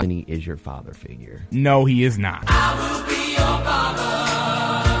Valenti is your father figure. No, he is not. I will be your father.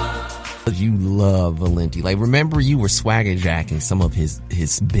 You love Valenti. Like, remember you were swagger jacking some of his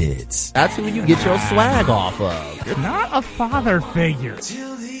bits. That's who you get your swag off of. You're not a father figure.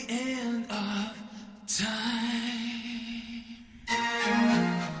 Till the end of time.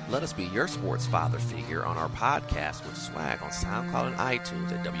 Let us be your sports father figure on our podcast with swag on SoundCloud and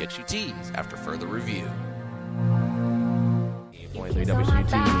iTunes at WXUT's After Further Review. 8.3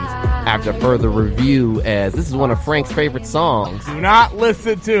 WXUT's After Further Review, as this is one of Frank's favorite songs. Do not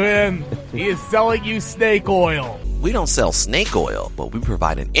listen to him. He is selling you snake oil. We don't sell snake oil, but we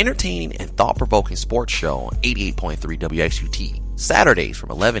provide an entertaining and thought-provoking sports show on 88.3 WXUT, Saturdays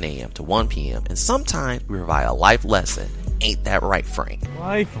from 11 a.m. to 1 p.m., and sometimes we provide a life lesson. Ain't that right, Frank?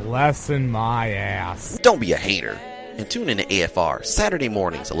 Life lesson my ass. Don't be a hater. And tune in to AFR Saturday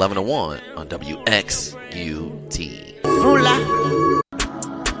mornings, 11 to 1 on WXUT. Fula.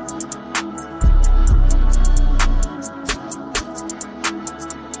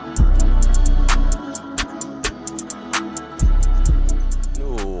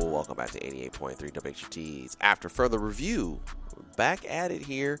 Welcome back to 88.3 WXUT's After Further Review. We're back at it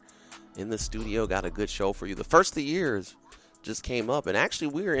here in the studio. Got a good show for you. The first of the years just came up, and actually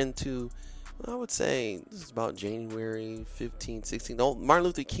we're into, I would say, this is about January 15, 16, Martin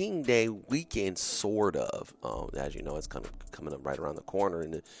Luther King Day weekend, sort of. As you know, it's kind of coming up right around the corner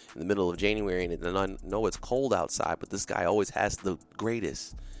in the middle of January, and I know it's cold outside, but this guy always has the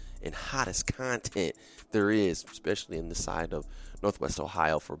greatest and hottest content there is, especially in the side of Northwest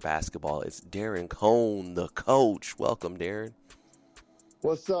Ohio for basketball. It's Darren Cone, the coach. Welcome, Darren.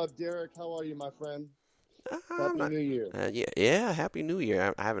 What's up, Derek? How are you, my friend? Happy New Year. Yeah, Happy New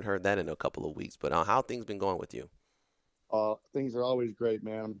Year. I haven't heard that in a couple of weeks, but how have things been going with you? Things are always great,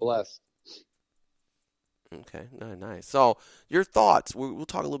 man. I'm blessed. Okay, nice. So, your thoughts. We'll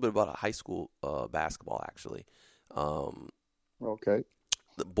talk a little bit about high school basketball, actually. Okay.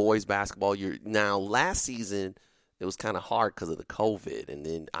 The boys basketball. Now, last season, it was kind of hard because of the COVID. And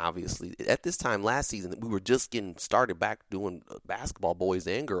then, obviously, at this time last season, we were just getting started back doing basketball, boys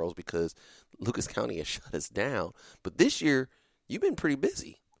and girls, because Lucas County has shut us down. But this year, you've been pretty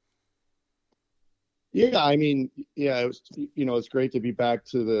busy. Yeah, I mean, it was, it's great to be back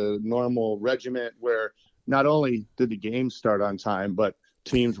to the normal regiment where not only did the games start on time, but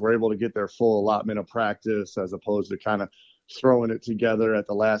teams were able to get their full allotment of practice as opposed to kind of throwing it together at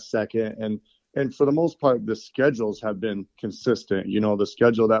the last second. And for the most part, the schedules have been consistent. The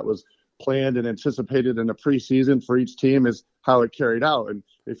schedule that was planned and anticipated in the preseason for each team is how it carried out. And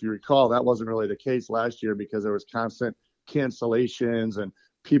if you recall, that wasn't really the case last year because there was constant cancellations and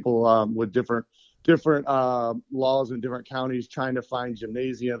people with different laws in different counties trying to find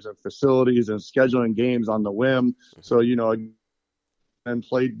gymnasiums and facilities and scheduling games on the whim. So, and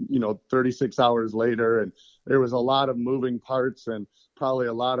played, 36 hours later. And there was a lot of moving parts and probably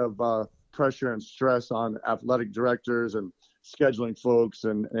a lot of pressure and stress on athletic directors and scheduling folks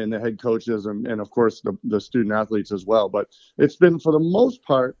and the head coaches and of course the student athletes as well. But it's been, for the most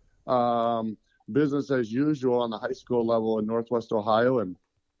part, business as usual on the high school level in Northwest Ohio. And,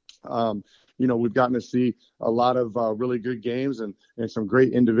 we've gotten to see a lot of really good games and some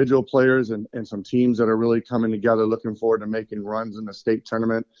great individual players and some teams that are really coming together, looking forward to making runs in the state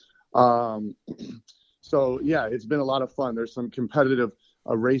tournament. So, yeah, it's been a lot of fun. There's some competitive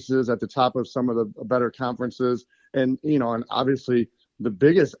races at the top of some of the better conferences. And, and obviously the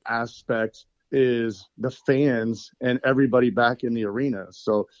biggest aspect is the fans and everybody back in the arena.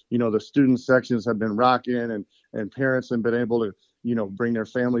 So, the student sections have been rocking and parents have been able to, bring their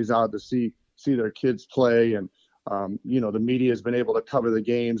families out to see their kids play. And, the media has been able to cover the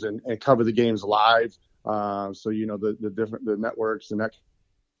games and cover the games live. So, the networks and that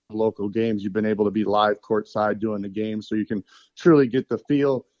local games, you've been able to be live courtside doing the game, so you can truly get the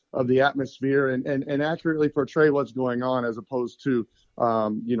feel of the atmosphere and accurately portray what's going on, as opposed to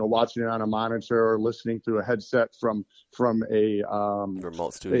watching it on a monitor or listening through a headset from a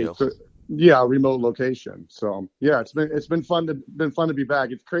remote studio. Remote location. So it's been fun to be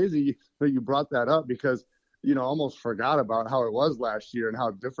back. It's crazy that you brought that up because almost forgot about how it was last year and how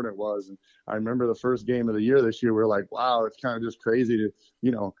different it was. And I remember the first game of the year this year, we were like, wow, it's kind of just crazy to,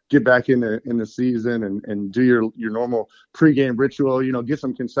 get back in the season and do your normal pregame ritual, get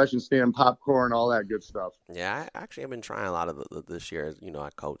some concession stand popcorn, all that good stuff. Yeah, I actually have been trying a lot of this year. I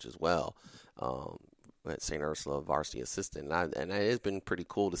coach as well. At St. Ursula varsity assistant, and it's been pretty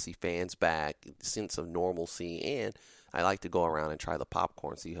cool to see fans back, sense of normalcy, and I like to go around and try the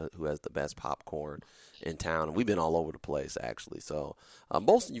popcorn, see who has the best popcorn in town. And we've been all over the place, actually. So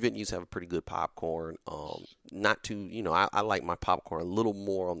most venues have a pretty good popcorn. Not too, I like my popcorn a little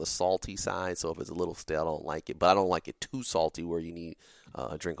more on the salty side. So if it's a little stale, I don't like it. But I don't like it too salty where you need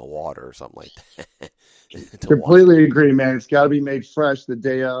a drink of water or something like that. Completely agree, man. It's got to be made fresh the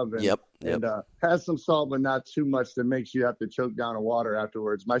day of. And, Yep. And has some salt, but not too much that makes you have to choke down on water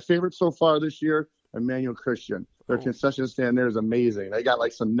afterwards. My favorite so far this year, Emmanuel Christian. Their concession stand there is amazing. They got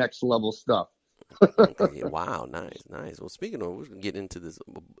like some next level stuff. Okay, wow, nice. Well, speaking of, we're going to get into this,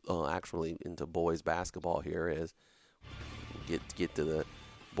 actually into boys basketball here as get to the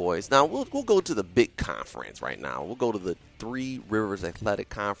boys. Now, we'll go to the big conference right now. We'll go to the Three Rivers Athletic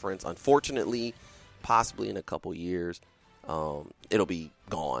Conference. Unfortunately, possibly in a couple years, it'll be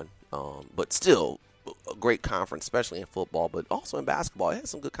gone. But still, a great conference, especially in football, but also in basketball. It has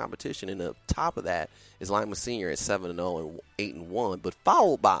some good competition. And the top of that is Lima Senior at 7-0 and 8-1, but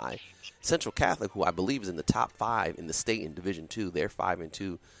followed by Central Catholic, who I believe is in the top 5 in the state in Division II. They're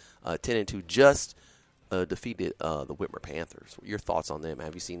 5-2, 10-2, just defeated the Whitmer Panthers. Your thoughts on them?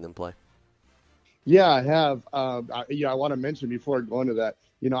 Have you seen them play? Yeah, I have. I want to mention before going to that,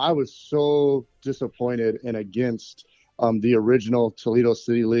 I was so disappointed and against the original Toledo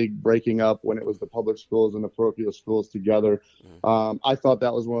City League breaking up when it was the public schools and the parochial schools together. I thought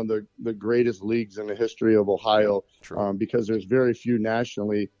that was one of the greatest leagues in the history of Ohio, because there's very few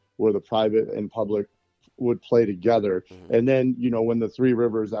nationally where the private and public would play together. And then, when the Three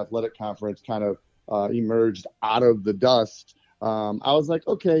Rivers Athletic Conference kind of emerged out of the dust, I was like,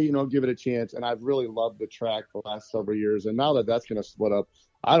 okay, give it a chance. And I've really loved the track the last several years. And now that that's going to split up,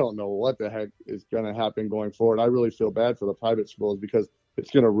 I don't know what the heck is going to happen going forward. I really feel bad for the private schools because it's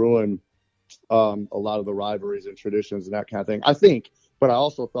going to ruin a lot of the rivalries and traditions and that kind of thing, I think. But I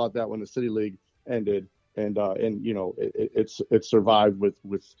also thought that when the City League ended and it survived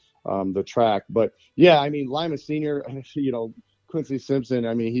with the track. But yeah, I mean, Lima Senior, Quincy Simpson,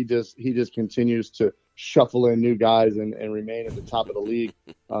 I mean, he just continues to shuffle in new guys and remain at the top of the league.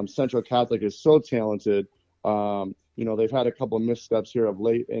 Central Catholic is so talented. They've had a couple of missteps here of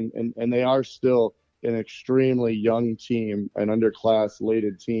late, and they are still an extremely young team, an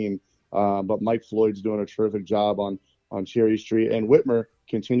underclass-lated team. But Mike Floyd's doing a terrific job on Cherry Street, and Whitmer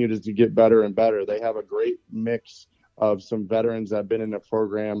continues to get better and better. They have a great mix of some veterans that have been in the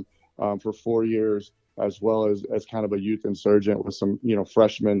program for 4 years, as well as kind of a youth insurgent with some,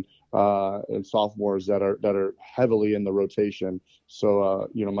 freshmen and sophomores that are heavily in the rotation. So,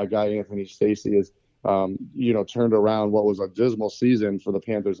 my guy Anthony Stacy is, turned around what was a dismal season for the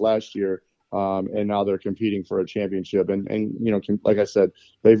Panthers last year, and now they're competing for a championship. And like I said,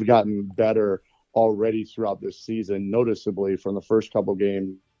 they've gotten better already throughout this season, noticeably from the first couple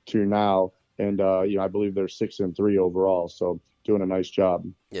games to now. And, I believe they're 6-3 overall. So doing a nice job.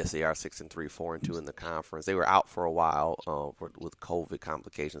 Yes, they are 6-3, 4-2 in the conference. They were out for a while with COVID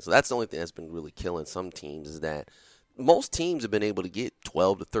complications. So that's the only thing that's been really killing some teams is that most teams have been able to get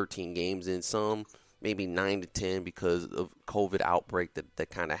 12 to 13 games in, some maybe 9 to 10 because of COVID outbreak that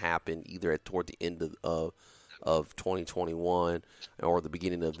kind of happened either toward the end of 2021 or the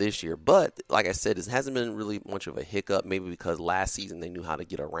beginning of this year. But like I said, it hasn't been really much of a hiccup, maybe because last season they knew how to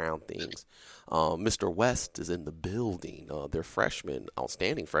get around things. Mr. West is in the building. Their freshman,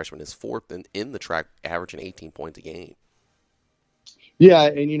 outstanding freshman, is fourth in the track, averaging 18 points a game. Yeah,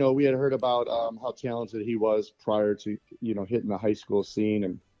 and, we had heard about how talented he was prior to, hitting the high school scene.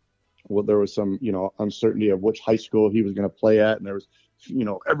 And there was some, uncertainty of which high school he was going to play at. And there was,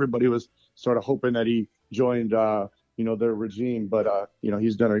 everybody was sort of hoping that he joined, their regime. But,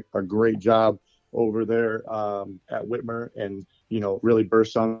 he's done a great job over there at Whitmer and, really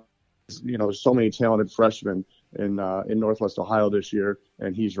burst on, there's so many talented freshmen in Northwest Ohio this year.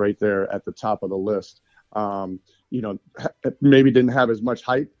 And he's right there at the top of the list. Maybe didn't have as much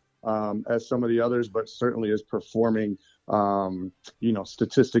hype as some of the others, but certainly is performing,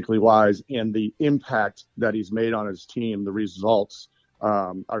 statistically wise, and the impact that he's made on his team, the results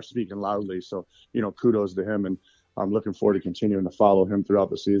are speaking loudly. So, kudos to him, and I'm looking forward to continuing to follow him throughout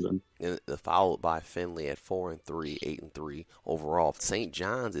the season. And followed by Finley at 4-3, 8-3 overall. St.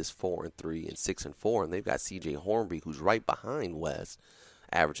 John's is 4-3 and 6-4, and they've got C.J. Hornby, who's right behind West,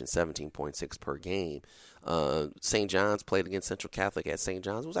 averaging 17.6 per game. St. John's played against Central Catholic at St.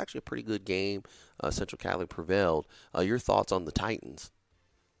 John's. It was actually a pretty good game. Central Catholic prevailed. Your thoughts on the Titans?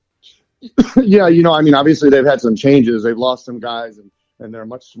 Yeah, obviously they've had some changes. They've lost some guys, and they're a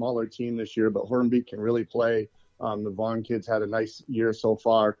much smaller team this year, but Hornby can really play. The Vaughn kids had a nice year so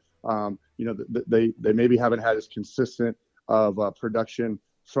far. They maybe haven't had as consistent of production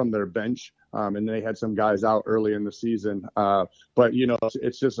from their bench. And they had some guys out early in the season. But,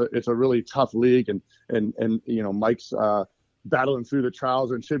 it's a really tough league. And Mike's battling through the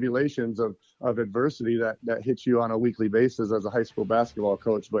trials and tribulations of adversity that hits you on a weekly basis as a high school basketball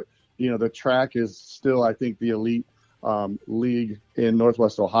coach. But, the track is still, I think, the elite league in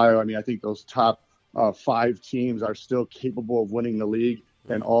Northwest Ohio. I mean, I think those top 5 teams are still capable of winning the league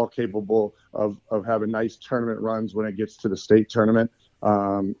and all capable of having nice tournament runs when it gets to the state tournament.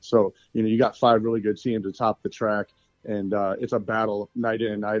 So, you got 5 really good teams atop the track, and it's a battle night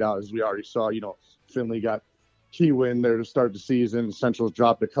in and night out, as we already saw. Finley got key win there to start the season. Central's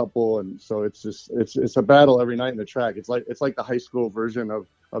dropped a couple, and so it's a battle every night in the track. It's like the high school version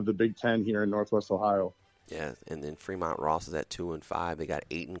of the Big Ten here in Northwest Ohio. Yeah, and then Fremont Ross is at 2-5. They got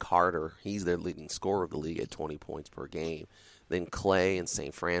Aiden Carter. He's their leading scorer of the league at 20 points per game. Then Clay and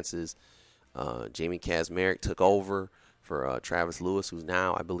St. Francis. Jamie Kazmarek took over for Travis Lewis, who's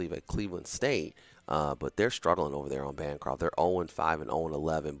now, I believe, at Cleveland State. But they're struggling over there on Bancroft. They're 0-5 and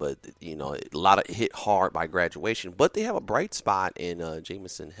 0-11. But, a lot of hit hard by graduation. But they have a bright spot in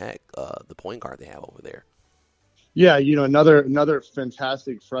Jamison Heck, the point guard they have over there. Yeah, another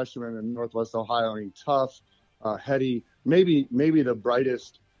fantastic freshman in Northwest Ohio. I mean, tough, heady, maybe the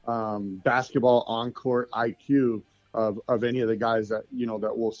brightest basketball on-court IQ of any of the guys that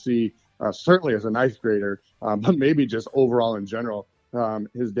we'll see. Certainly as a ninth grader, but maybe just overall in general.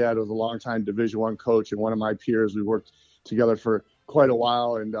 His dad was a longtime Division I coach and one of my peers. We worked together for quite a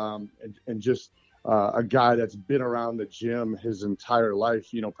while, and just a guy that's been around the gym his entire life.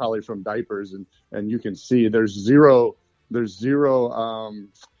 Probably from diapers, and you can see there's zero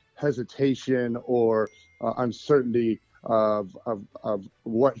hesitation or uncertainty of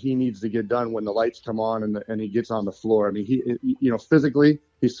what he needs to get done when the lights come on and he gets on the floor. I mean, he physically,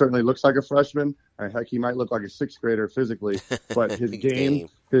 he certainly looks like a freshman. Heck, he might look like a sixth grader physically, but his game,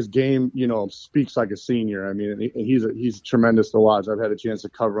 speaks like a senior. I mean, he's tremendous to watch. I've had a chance to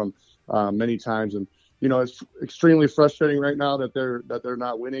cover him many times, and it's extremely frustrating right now that they're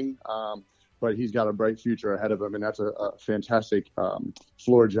not winning. But he's got a bright future ahead of him, and that's a fantastic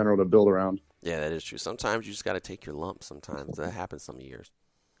floor general to build around. Yeah, that is true. Sometimes you just got to take your lumps. Sometimes that happens some years.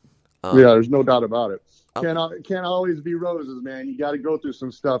 Yeah, there's no doubt about it. Can't always be roses, man. You got to go through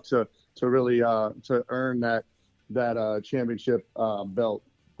some stuff to really to earn that championship belt.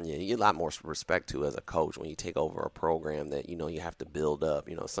 Yeah, you get a lot more respect to as a coach when you take over a program that you have to build up.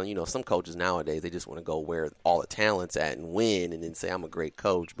 Some coaches nowadays, they just want to go where all the talent's at and win, and then say I'm a great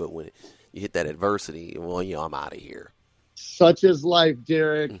coach. But when you hit that adversity, well, I'm out of here. Such is life,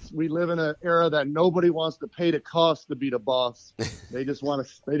 Derek. We live in an era that nobody wants to pay the cost to be the boss. They just want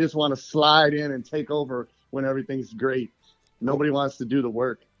to slide in and take over when everything's great. Nobody wants to do the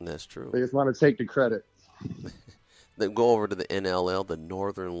work. That's true. They just want to take the credit. Then go over to the NLL, the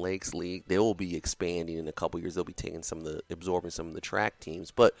Northern Lakes League. They will be expanding in a couple years. They'll be absorbing some of the track teams.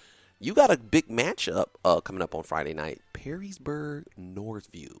 But you got a big matchup coming up on Friday night. Perrysburg,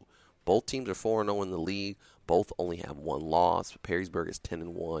 Northview. Both teams are 4-0 in the league. Both only have one loss. Perrysburg is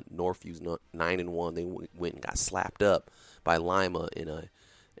 10-1. Northview's 9-1. They went and got slapped up by Lima in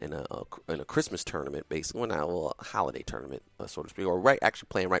a Christmas tournament, basically, a holiday tournament, so to speak, or actually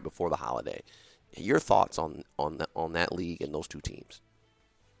playing right before the holiday. Your thoughts on that league and those two teams?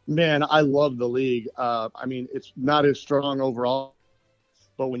 Man, I love the league. I mean, it's not as strong overall,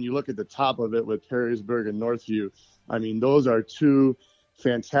 but when you look at the top of it with Perrysburg and Northview, I mean, those are two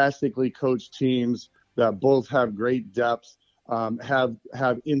fantastically coached teams that both have great depth, have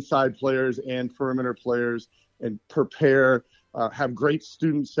inside players and perimeter players, and have great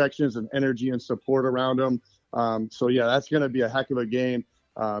student sections and energy and support around them. So yeah, that's going to be a heck of a game.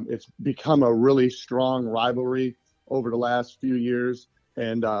 It's become a really strong rivalry over the last few years,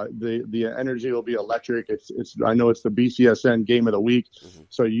 and the energy will be electric. I know it's the BCSN game of the week. Mm-hmm.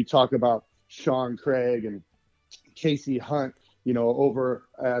 So you talk about Sean Craig and Casey Hunt, over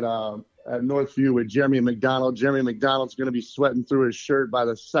at Northview with Jeremy McDonald. Jeremy McDonald's going to be sweating through his shirt by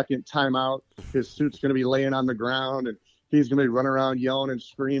the second time out. His suit's going to be laying on the ground, and he's going to be running around yelling and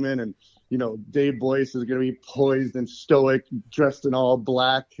screaming. And, Dave Boyce is going to be poised and stoic, dressed in all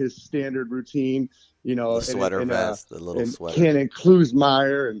black, his standard routine, the sweater vest, the little sweater. Cannon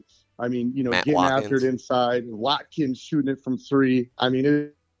Klusmeyer, and, Matt getting Watkins. after it inside. Watkins shooting it from three. I mean,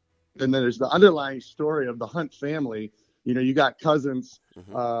 and then there's the underlying story of the Hunt family. You got cousins.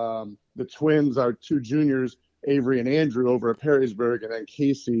 Mm-hmm. The twins are two juniors, Avery and Andrew, over at Perrysburg, and then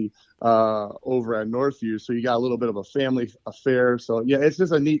Casey over at Northview. So you got a little bit of a family affair. So, yeah, it's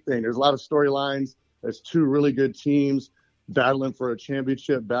just a neat thing. There's a lot of storylines. There's two really good teams battling for a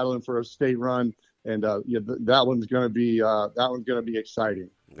championship, battling for a state run. that one's going to be exciting.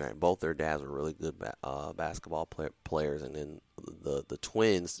 Right, both their dads were really good basketball players, and then the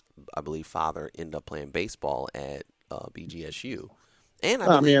twins, I believe, father ended up playing baseball at BGSU. And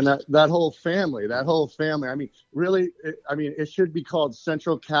I mean that whole family. I mean, really, it should be called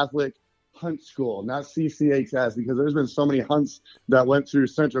Central Catholic Hunt School, not CCHS, because there's been so many hunts that went through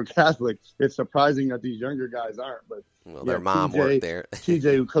Central Catholic. It's surprising that these younger guys aren't. But their mom worked there.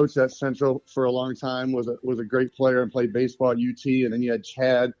 TJ, who coached at Central for a long time, was a great player and played baseball at UT. And then you had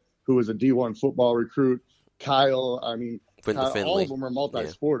Chad, who was a D1 football recruit. Kyle, all of them are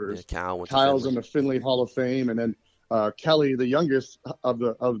multi-sporters. Yeah, Kyle's in the Finley Hall of Fame, and then Kelly, the youngest of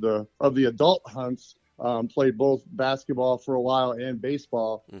the adult hunts, played both basketball for a while and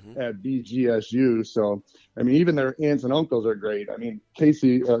baseball at BGSU. So, I mean, even their aunts and uncles are great. I mean,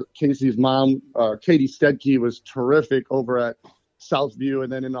 Casey's mom, Katie Stedke, was terrific over at Southview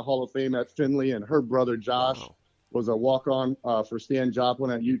and then in the Hall of Fame at Finley, and her brother Josh was a walk-on for Stan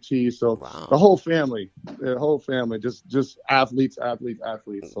Joplin at UT. So the whole family, just athletes. So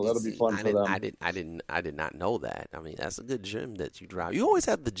that'll be fun for them. I did not know that. I mean, that's a good gym that you drive. You always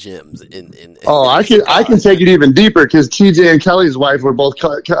have the gyms in I can take it even deeper, because TJ and Kelly's wife were both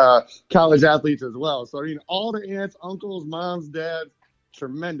college athletes as well. So I mean, all the aunts, uncles, moms, dads,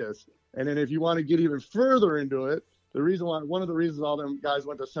 tremendous. And then if you want to get even further into it, one of the reasons all them guys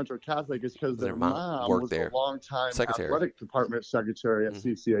went to Central Catholic is because their mom was there. a long-time secretary. Athletic department secretary at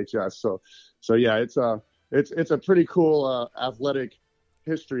CCHS. So yeah, it's a pretty cool athletic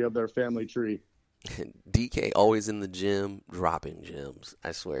history of their family tree. DK always in the gym dropping gems.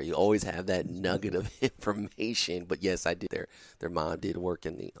 I swear, you always have that nugget of information. But yes, I did. Their mom did work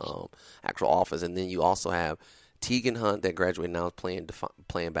in the actual office, and then you also have Tegan Hunt that graduated now, is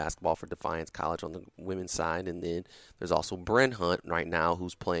playing basketball for Defiance College on the women's side. And then there's also Bryn Hunt right now,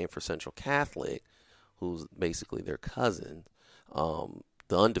 who's playing for Central Catholic, who's basically their cousin,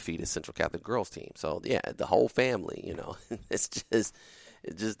 the undefeated Central Catholic girls team. So, yeah, the whole family,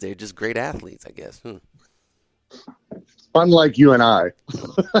 they're just great athletes, I guess. Unlike you and I.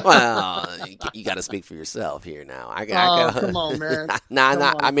 Well, you got to speak for yourself here now. Come on, man.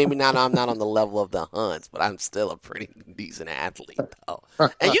 Maybe not. I'm not on the level of the Hunts, but I'm still a pretty decent athlete, though.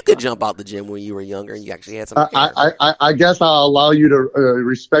 And you could jump out the gym when you were younger, and you actually had some. I guess I'll allow you to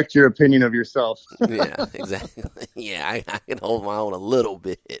respect your opinion of yourself. Yeah, exactly. Yeah, I can hold my own a little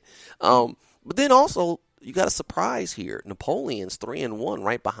bit. But then also you got a surprise here. Napoleon's 3-1,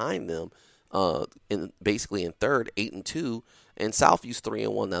 right behind them. In third, 8-2, and Southview's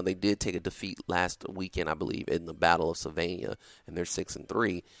 3-1. Now they did take a defeat last weekend, I believe, in the Battle of Sylvania, and they're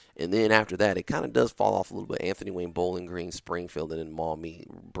 6-3. And then after that, it kind of does fall off a little bit. Anthony Wayne, Bowling Green, Springfield, and then Maumee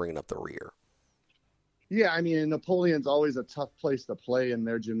bringing up the rear. Yeah, I mean, Napoleon's always a tough place to play in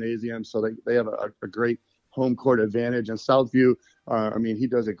their gymnasium, so they have a great home court advantage. And Southview, he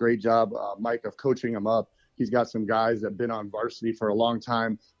does a great job, Mike, of coaching them up. He's got some guys that have been on varsity for a long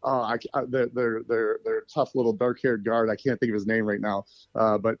time. They're tough little dark-haired guard. I can't think of his name right now.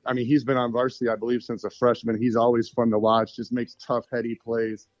 But, he's been on varsity, I believe, since a freshman. He's always fun to watch, just makes tough, heady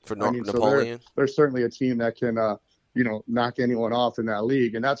plays. For Napoleon? So they're certainly a team that can, knock anyone off in that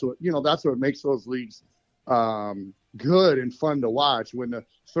league. And that's what makes those leagues good and fun to watch, when the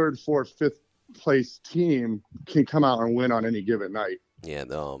third, fourth, fifth place team can come out and win on any given night. Yeah,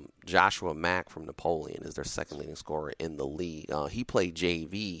 Joshua Mack from Napoleon is their second leading scorer in the league. He played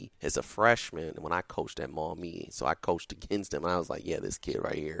JV as a freshman when I coached at Maumee, so I coached against him, and I was like, yeah, this kid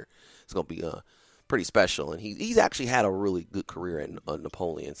right here is going to be pretty special. And he's actually had a really good career at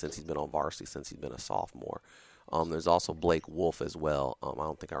Napoleon since he's been on varsity, since he's been a sophomore. There's also Blake Wolf as well. I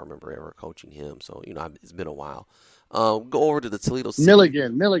don't think I remember ever coaching him, so it's been a while. Go over to the Toledo City.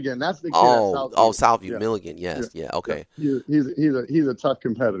 Milligan, that's the kid. Southview, yeah. Milligan, yes, yeah, okay. Yeah. He's a tough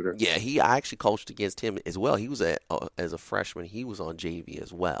competitor. Yeah, I actually coached against him as well. He was as a freshman. He was on JV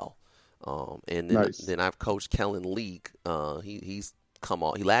as well. And then I've coached Kellen Leak. He's come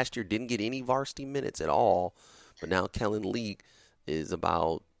on. He last year didn't get any varsity minutes at all, but now Kellen Leak is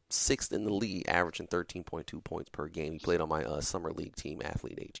about 6th in the league, averaging 13.2 points per game. He played on my summer league team,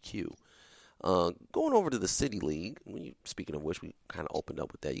 Athlete HQ. Going over to the City League, speaking of which, we kind of opened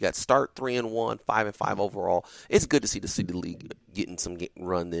up with that. You got Start 3-1, 5-5 overall. It's good to see the City League getting some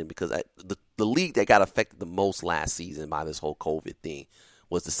run then, because the league that got affected the most last season by this whole COVID thing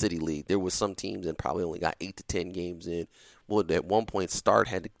was the City League. There was some teams that probably only got 8 to 10 games in. Well, at one point, Start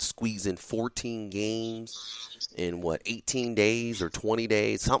had to squeeze in 14 games in 18 days or 20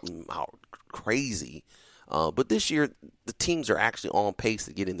 days, something crazy. But this year, the teams are actually on pace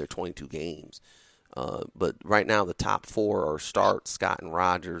to get in their 22 games. But right now, the top 4 are Start, Scott and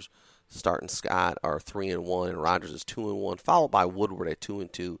Rogers, Start and Scott are 3-1, and Rogers is 2-1, followed by Woodward at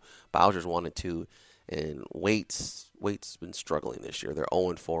 2-2, Bowser's 1-2, and Waite's been struggling this year. They're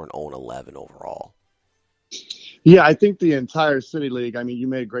 0-4 and 0-11 overall. Yeah, I think the entire City League, I mean, you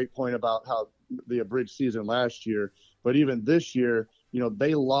made a great point about how the abridged season last year, but even this year,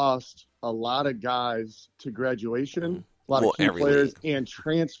 they lost a lot of guys to graduation, a lot of key players and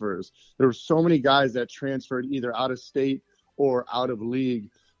transfers. There were so many guys that transferred either out of state or out of league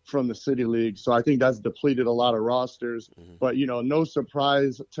from the City League. So I think that's depleted a lot of rosters. But, no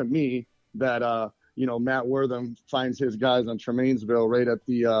surprise to me that, Matt Wortham finds his guys on Tremainsville right at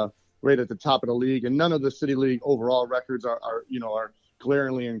the top of the league. And none of the City League overall records are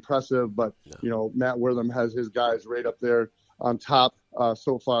glaringly impressive. But, Matt Wortham has his guys right up there on top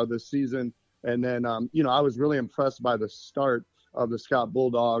so far this season. And then, I was really impressed by the start of the Scott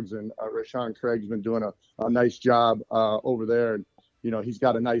Bulldogs, and Rashawn Craig's been doing a nice job over there. And, he's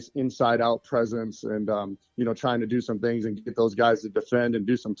got a nice inside-out presence and, trying to do some things and get those guys to defend and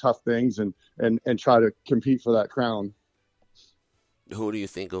do some tough things and try to compete for that crown. Who do you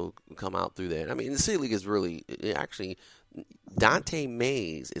think will come out through that? I mean, the City League is really actually Dante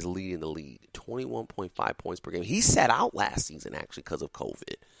Mays is leading the league, 21.5 points per game. He sat out last season actually because of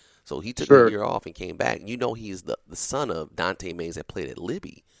COVID, so he took a year off and came back. He's the son of Dante Mays that played at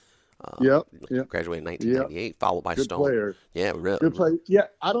Libby. Graduated in 1998, followed by Good Stone. Player. Yeah, really. Good player. Yeah,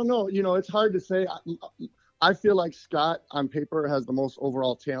 I don't know. It's hard to say. I feel like Scott on paper has the most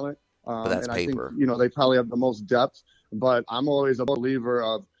overall talent. But that's and paper. I think, they probably have the most depth. But I'm always a believer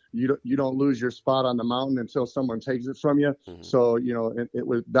of you don't lose your spot on the mountain until someone takes it from you. Mm-hmm. So,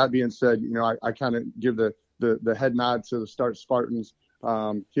 with that being said, I kind of give the head nod to the Start Spartans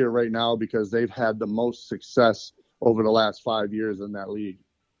here right now because they've had the most success over the last 5 years in that league.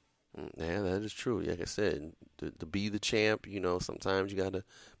 Yeah, that is true. Like I said, to be the champ, sometimes you got to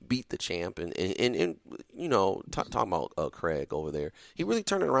beat the champ. And talking about Craig over there, he really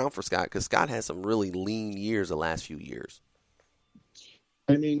turned it around for Scott because Scott had some really lean years the last few years.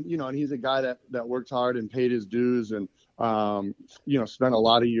 I mean, and he's a guy that worked hard and paid his dues and, spent a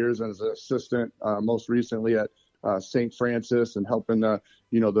lot of years as an assistant, most recently at St. Francis and helping the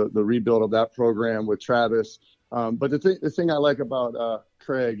rebuild of that program with Travis. But the thing I like about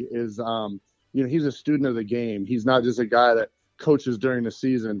Craig is, he's a student of the game. He's not just a guy that coaches during the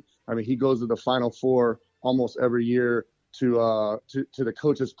season. I mean, he goes to the Final Four almost every year to the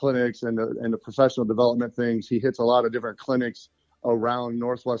coaches' clinics and the professional development things. He hits a lot of different clinics around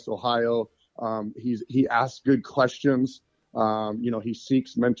Northwest Ohio. He asks good questions. He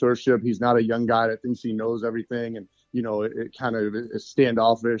seeks mentorship. He's not a young guy that thinks he knows everything and, it kind of is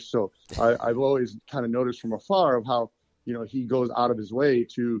standoffish. So I've always kind of noticed from afar of how, he goes out of his way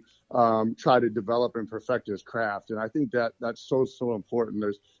to try to develop and perfect his craft. And I think that's so important.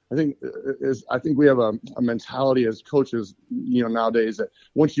 I think we have a mentality as coaches, nowadays that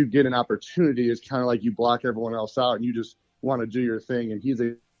once you get an opportunity, it's kind of like you block everyone else out and you just want to do your thing. And he's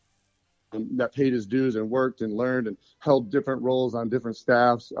that paid his dues and worked and learned and held different roles on different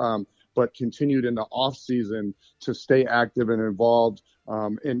staffs, but continued in the off season to stay active and involved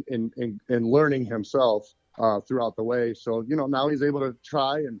in learning himself throughout the way. So, now he's able to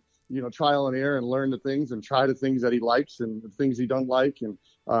try and, trial and error and learn the things and try the things that he likes and the things he doesn't like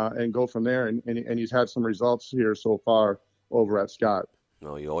and go from there. And he's had some results here so far over at Scott.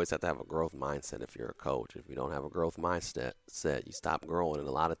 No, you always have to have a growth mindset if you're a coach. If you don't have a growth mindset, you stop growing. And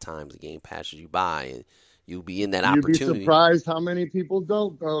a lot of times the game passes you by and you'll be in that opportunity. You'd be surprised how many people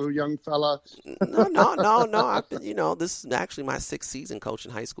don't, though, young fella. No. This is actually my 6th season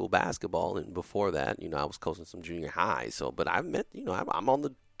coaching high school basketball. And before that, I was coaching some junior high. So, but I've met, I'm on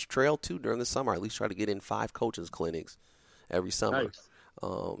the trail too during the summer. I at least try to get in 5 coaches clinics every summer. Nice.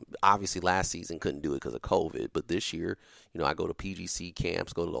 Obviously last season couldn't do it because of COVID, but this year, I go to PGC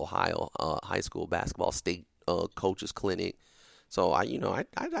camps, go to the Ohio high school basketball state coaches clinic. So I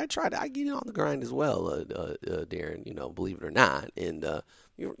try to get in on the grind as well, Darren. Believe it or not, and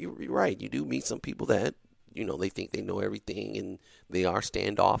you're right. You do meet some people that they think they know everything and they are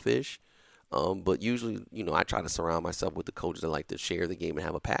standoffish. But usually, I try to surround myself with the coaches that like to share the game and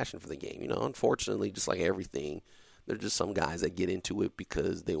have a passion for the game. Unfortunately, just like everything, there's just some guys that get into it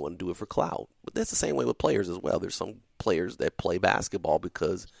because they want to do it for clout. But that's the same way with players as well. There's some players that play basketball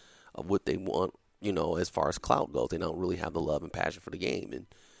because of what they want, as far as clout goes. They don't really have the love and passion for the game.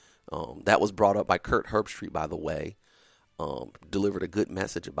 And that was brought up by Kurt Herbstreit, by the way. Delivered a good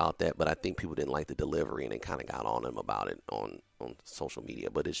message about that, but I think people didn't like the delivery and they kind of got on him about it on social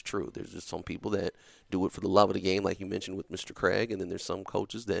media. But it's true. There's just some people that do it for the love of the game, like you mentioned with Mr. Craig, and then there's some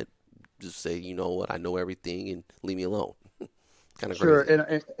coaches that just say, you know what, I know everything and leave me alone. Kind of Sure,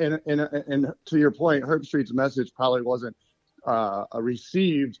 crazy. and to your point, Herb Street's message probably wasn't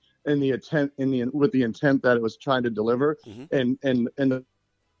received in the with the intent that it was trying to deliver, Mm-hmm. and to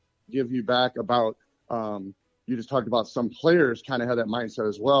give you back about you just talked about some players kind of have that mindset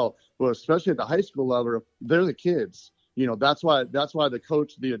as well, but especially at the high school level, they're the kids. That's why the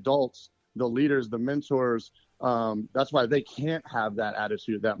coach, the adults, the leaders, the mentors. That's why they can't have that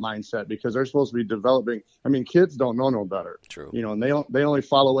attitude, that mindset, because they're supposed to be developing. I mean, kids don't know no better. True. And they only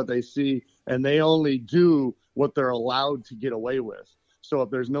follow what they see, and they only do what they're allowed to get away with. So if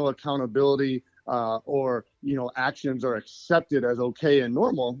there's no accountability or actions are accepted as okay and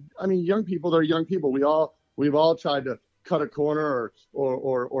normal, I mean, young people, they're young people. We've all tried to cut a corner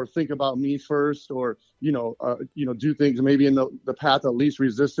or think about me first, or do things maybe in the path of least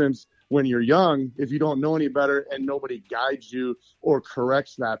resistance. When you're young, if you don't know any better and nobody guides you or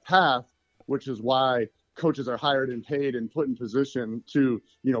corrects that path, which is why coaches are hired and paid and put in position to,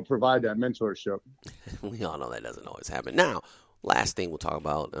 provide that mentorship. We all know that doesn't always happen. Now, last thing we'll talk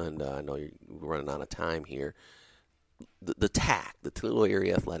about, and I know you're running out of time here. The TAC, the Toledo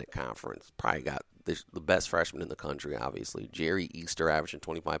Area Athletic Conference, probably got the best freshman in the country, obviously. Jerry Easter averaging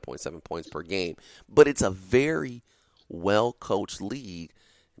 25.7 points per game. But it's a very well-coached league.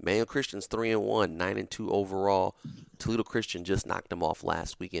 Emmanuel Christian's 3-1, 9-2 overall. Toledo Christian just knocked them off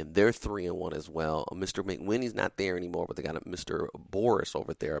last weekend. They're 3-1 as well. Mr. McWinney's not there anymore, but they got a Mr. Boris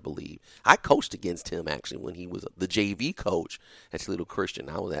over there, I believe. I coached against him, actually, when he was the JV coach at Toledo Christian.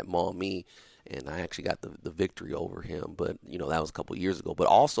 I was at Maumee, and I actually got the victory over him. But, that was a couple years ago. But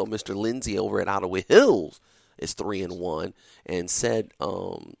also Mr. Lindsay over at Ottawa Hills is 3-1, and said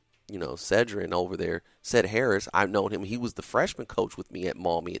Cedrin over there, Ced Harris, I've known him. He was the freshman coach with me at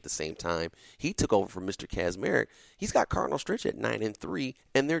Maumee at the same time. He took over from Mr. Kazmarek. He's got Cardinal Stritch at 9-3,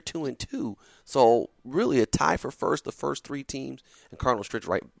 and they're 2-2. So really a tie for first, the first three teams, and Cardinal Stritch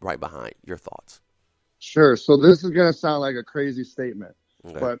right behind. Your thoughts? Sure. So this is going to sound like a crazy statement,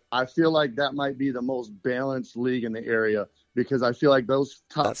 Okay. but I feel like that might be the most balanced league in the area, because I feel like those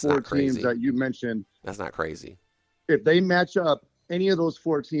top That's four not crazy. teams that you mentioned, That's not crazy. if they match up, any of those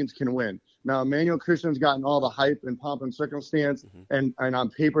four teams can win. Now, Emmanuel Christian's gotten all the hype and pomp and circumstance, and on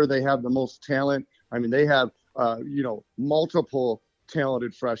paper they have the most talent. I mean, they have multiple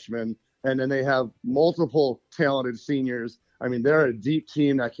talented freshmen, and then they have multiple talented seniors. I mean, they're a deep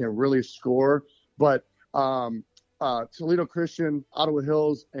team that can really score. But Toledo Christian, Ottawa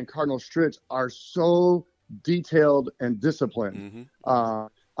Hills, and Cardinal Stritch are so detailed and disciplined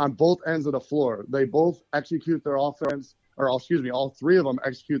on both ends of the floor. They both execute their offense. All three of them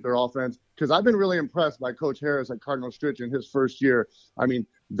execute their offense, because I've been really impressed by Coach Harris at Cardinal Stritch in his first year. I mean,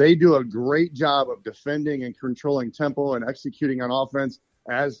 they do a great job of defending and controlling tempo and executing on offense,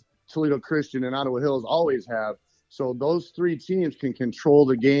 as Toledo Christian and Ottawa Hills always have. So those three teams can control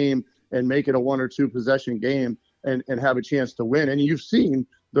the game and make it a 1 or 2 possession game and have a chance to win. And you've seen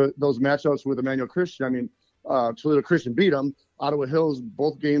those matchups with Emmanuel Christian. I mean, Toledo Christian beat them. Ottawa Hills,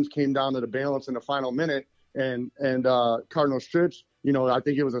 both games came down to the balance in the final minute. And Cardinal Stritch, I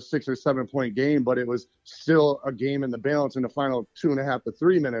think it was a 6 or 7 point game, but it was still a game in the balance in the final 2.5 to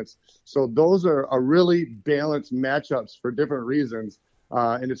 3 minutes. So those are really balanced matchups for different reasons.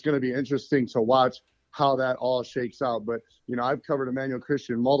 And it's going to be interesting to watch how that all shakes out. But, I've covered Emmanuel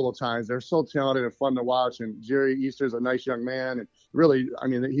Christian multiple times. They're so talented and fun to watch. And Jerry Easter's a nice young man. And really, I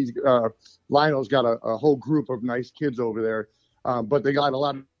mean, Lionel's got a whole group of nice kids over there. But they got a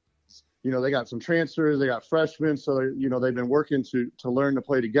lot of, they got some transfers, they got freshmen. So, they've been working to learn to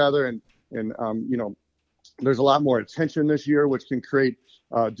play together. And there's a lot more attention this year, which can create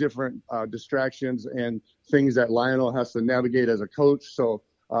different distractions and things that Lionel has to navigate as a coach. So,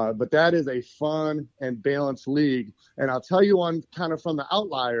 but that is a fun and balanced league. And I'll tell you one kind of from the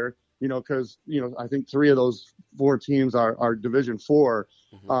outlier, because, I think 3 of those 4 teams are Division IV.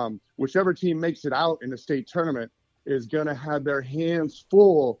 Whichever team makes it out in the state tournament is going to have their hands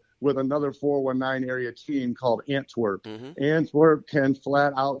full with another 419 area team called Antwerp. Antwerp can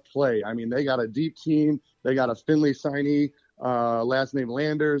flat out play. I mean, they got a deep team. They got a Finley signee, last name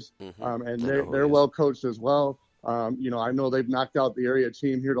Landers, and they're well coached as well. I know they've knocked out the area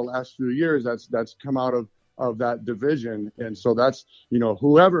team here the last few years. That's come out of that division, and so that's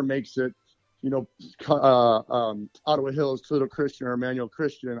whoever makes it. Ottawa Hills, Toledo Christian, or Emmanuel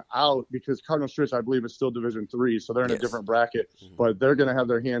Christian out, because Cardinal Stritch, I believe, is still Division III, so they're in a different bracket. But they're going to have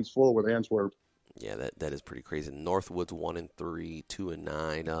their hands full with Antwerp. Yeah, that is pretty crazy. Northwood's 1-3,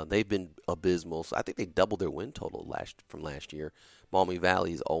 2-9. They've been abysmal. So I think they doubled their win total from last year. Maumee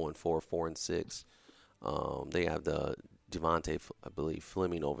Valley's 0-4, 4-6. They have the Devontae, I believe,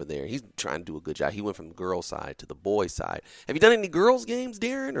 Fleming over there. He's trying to do a good job. He went from the girls' side to the boys' side. Have you done any girls' games,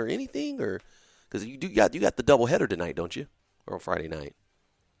 Darren, or anything? Or because you got the doubleheader tonight, don't you? Or on Friday night?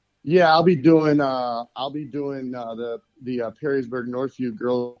 Yeah, I'll be doing the Perrysburg Northview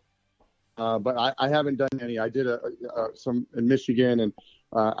girls, but I haven't done any. I did some in Michigan, and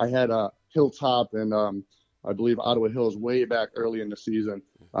I had a Hilltop and I believe Ottawa Hills way back early in the season.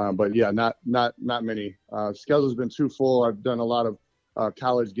 But yeah, not many. Schedule's been too full. I've done a lot of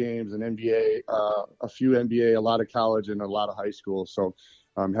college games and NBA, a few NBA, a lot of college, and a lot of high school. So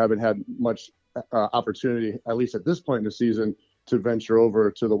haven't had much opportunity, at least at this point in the season, to venture over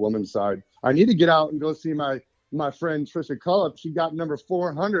to the women's side. I need to get out and go see my friend Trisha Cullop. She got number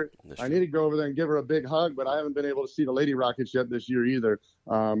 400. I need to go over there and give her a big hug, but I haven't been able to see the Lady Rockets yet this year either.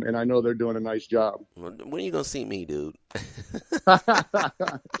 And I know they're doing a nice job. When are you gonna see me, dude?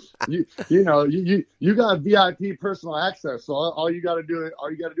 you got VIP personal access, so all you got to do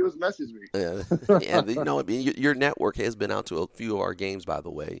is message me. Yeah. Your network has been out to a few of our games, by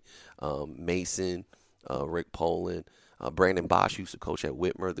the way. Mason, Rick Poland. Brandon Bosch used to coach at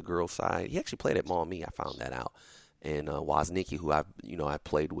Whitmer, the girls' side. He actually played at Maumee. I found that out. And Woznicki, who I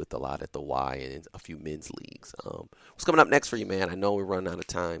played with a lot at the Y and in a few men's leagues. What's coming up next for you, man? I know we're running out of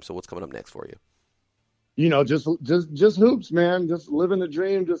time, so what's coming up next for you? Just hoops, man. Just living the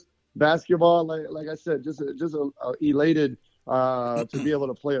dream. Just basketball. Like I said, just elated to be able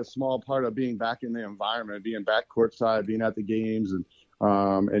to play a small part of being back in the environment, being back courtside, being at the games,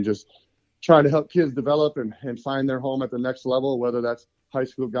 and just trying to help kids develop and find their home at the next level, whether that's high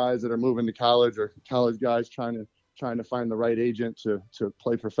school guys that are moving to college or college guys trying to find the right agent to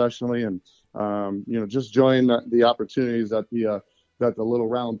play professionally, and just join the opportunities that the Little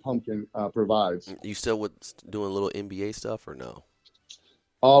Round Pumpkin provides. You still doing a little NBA stuff or no?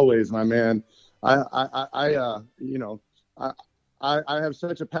 Always, my man. I have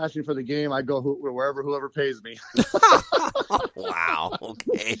such a passion for the game. I go whoever pays me. Wow.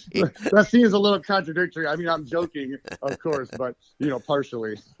 Okay. That seems a little contradictory. I mean, I'm joking, of course, but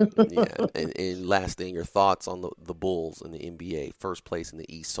partially. Yeah. And last thing, your thoughts on the Bulls in the NBA, first place in the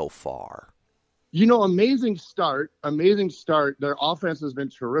East so far. Amazing start. Their offense has been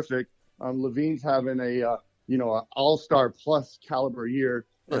terrific. Levine's having a all-star plus caliber year,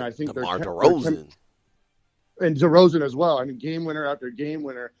 and I think DeMar DeRozan. And DeRozan as well. I mean, game winner after game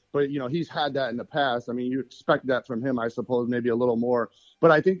winner. But, he's had that in the past. I mean, you expect that from him, I suppose, maybe a little more. But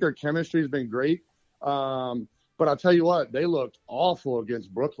I think their chemistry has been great. But I'll tell you what, they looked awful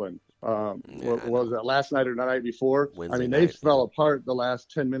against Brooklyn. What was that, last night or the night before? Wednesday they night, fell apart the last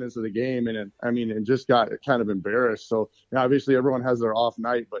 10 minutes of the game. And just got kind of embarrassed. So, obviously everyone has their off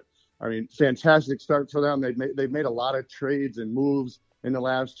night. But, fantastic start for them. They've made a lot of trades and moves in the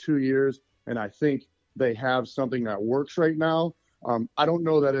last 2 years. And I think they have something that works right now. I don't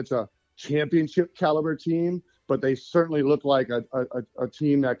know that it's a championship caliber team, but they certainly look like a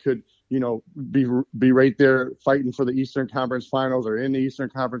team that could, be right there fighting for the Eastern Conference Finals or in the Eastern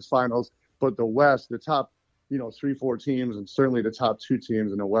Conference Finals. But the West, the top, 3-4 teams, and certainly the top 2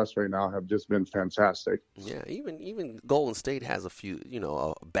 teams in the West right now have just been fantastic. Yeah, even Golden State has a few,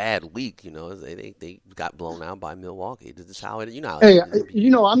 a bad week. They got blown out by Milwaukee. This is how it. Hey,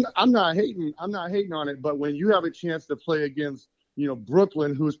 I'm not hating. I'm not hating on it. But when you have a chance to play against,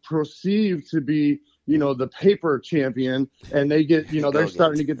 Brooklyn, who's perceived to be, the paper champion, and they get, they're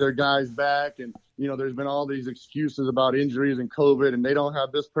starting to get their guys back, and there's been all these excuses about injuries and COVID, and they don't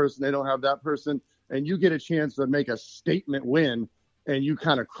have this person, they don't have that person. And you get a chance to make a statement win, and you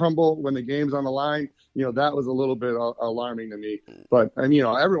kind of crumble when the game's on the line, that was a little bit alarming to me. But,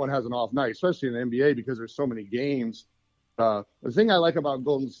 everyone has an off night, especially in the NBA, because there's so many games. The thing I like about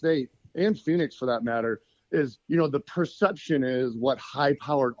Golden State and Phoenix, for that matter, is, the perception is what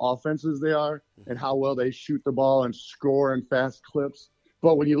high-powered offenses they are and how well they shoot the ball and score in fast clips.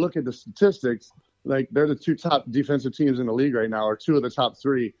 But when you look at the statistics, like they're the 2 top defensive teams in the league right now, or 2 of the top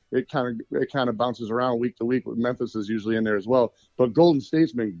 3. It kind of bounces around week to week. Memphis is usually in there as well. But Golden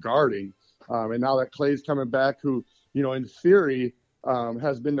State's been guarding, and now that Clay's coming back, who in theory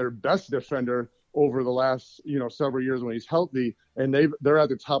has been their best defender over the last several years when he's healthy, and they're at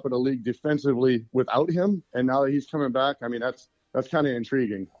the top of the league defensively without him. And now that he's coming back, that's kind of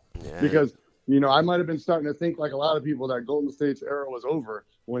intriguing, because I might have been starting to think, like a lot of people, that Golden State's era was over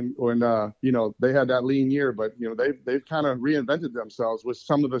when they had that lean year, but they've kind of reinvented themselves with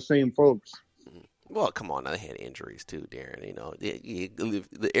some of the same folks. Well, come on, they had injuries too, Darren.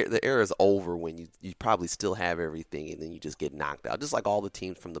 The era is over when you probably still have everything, and then you just get knocked out. Just like all the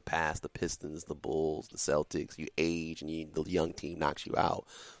teams from the past, the Pistons, the Bulls, the Celtics, you age, and the young team knocks you out.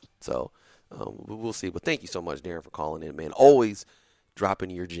 So We'll see. But thank you so much, Darren, for calling in, man. Always dropping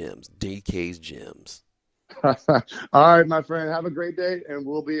your gems, DK's gems. All right, my friend. Have a great day, and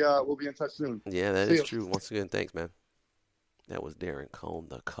we'll be in touch soon. Yeah, that is true. Once again, thanks, man. That was Darren Cone,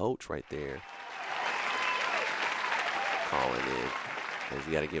 the coach, right there, calling in. And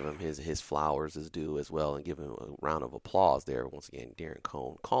we got to give him his flowers, his due as well, and give him a round of applause there. Once again, Darren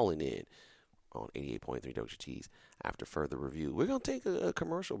Cone calling in on 88.3 WGT's After Further Review. We're going to take a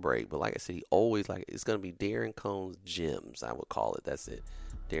commercial break, but like I said, it's going to be Darren Cone's Gems, I would call it. That's it.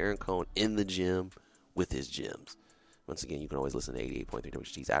 Darren Cone in the gym with his gems. Once again, you can always listen to 88.3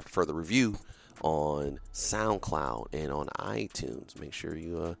 WGT's After Further Review on SoundCloud and on iTunes. Make sure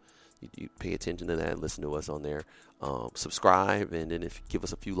you pay attention to that and listen to us on there. Subscribe, and then if you give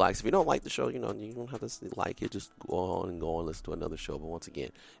us a few likes. If you don't like the show, you don't have to like it. Just go on and listen to another show. But once again,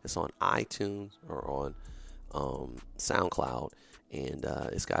 it's on iTunes or on SoundCloud, and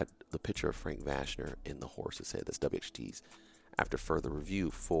it's got the picture of Frank Vashner in the horse's head. That's WXT's After Further Review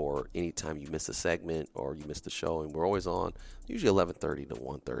for anytime you miss a segment or you miss the show. And we're always on, usually 11:30 to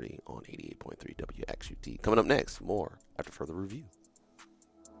 1:30 on 88.3 WXUT. Coming up next, more After Further Review.